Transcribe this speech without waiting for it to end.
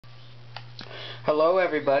Hello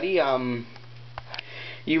everybody.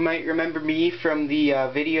 You might remember me from the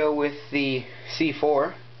video with the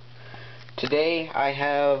C4. Today I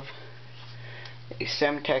have a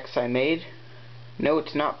Semtex I made. No,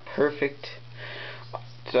 it's not perfect.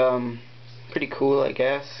 It's pretty cool, I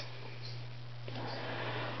guess.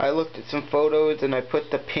 I looked at some photos and I put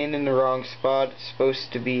the pin in the wrong spot. It's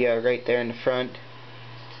supposed to be right there in the front.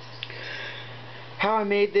 How I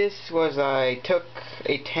made this was I took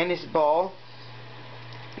a tennis ball,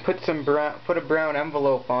 put a brown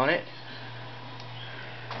envelope on it,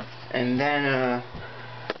 and then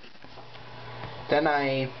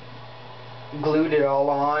I glued it all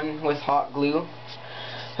on with hot glue.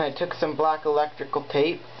 And I took some black electrical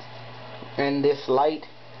tape and this light,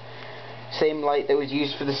 same light that was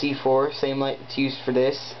used for the C4, same light that's used for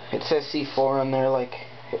this. It says C4 on there like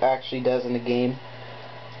it actually does in the game.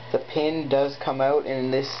 The pin does come out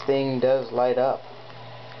and this thing does light up,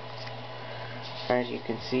 as you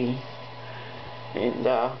can see, and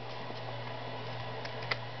you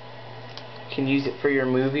can use it for your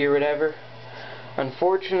movie or whatever.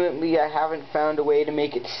 Unfortunately, I haven't found a way to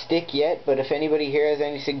make it stick yet, but if anybody here has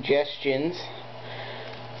any suggestions,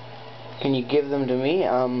 can you give them to me?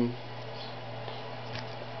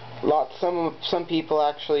 Some people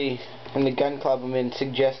actually in the gun club I'm in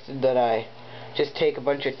suggested that I just take a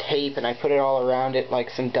bunch of tape and I put it all around it, like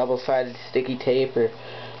some double-sided sticky tape or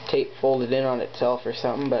tape folded in on itself or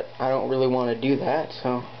something, but I don't really want to do that.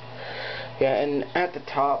 So yeah, and at the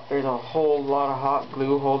top there's a whole lot of hot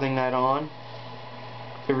glue holding that on.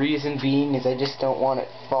 The reason being is I just don't want it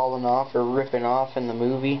falling off or ripping off in the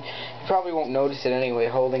movie. You probably won't notice it anyway,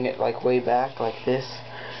 holding it like way back like this.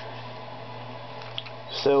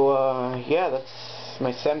 So yeah, that's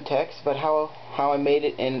my Semtex. But how I made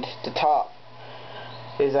it, and the top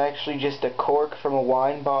is actually just a cork from a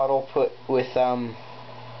wine bottle put with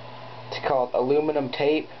it's called aluminum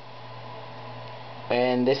tape,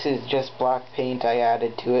 and this is just black paint I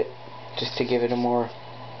added to it just to give it a more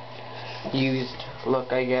used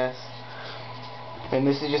look, I guess. And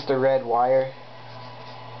this is just a red wire.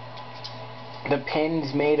 The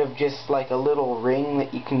pin's made of just like a little ring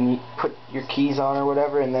that you can put your keys on or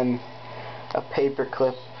whatever, and then a paper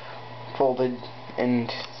clip folded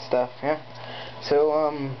and stuff. Yeah.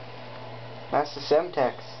 So that's the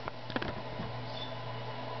Semtex.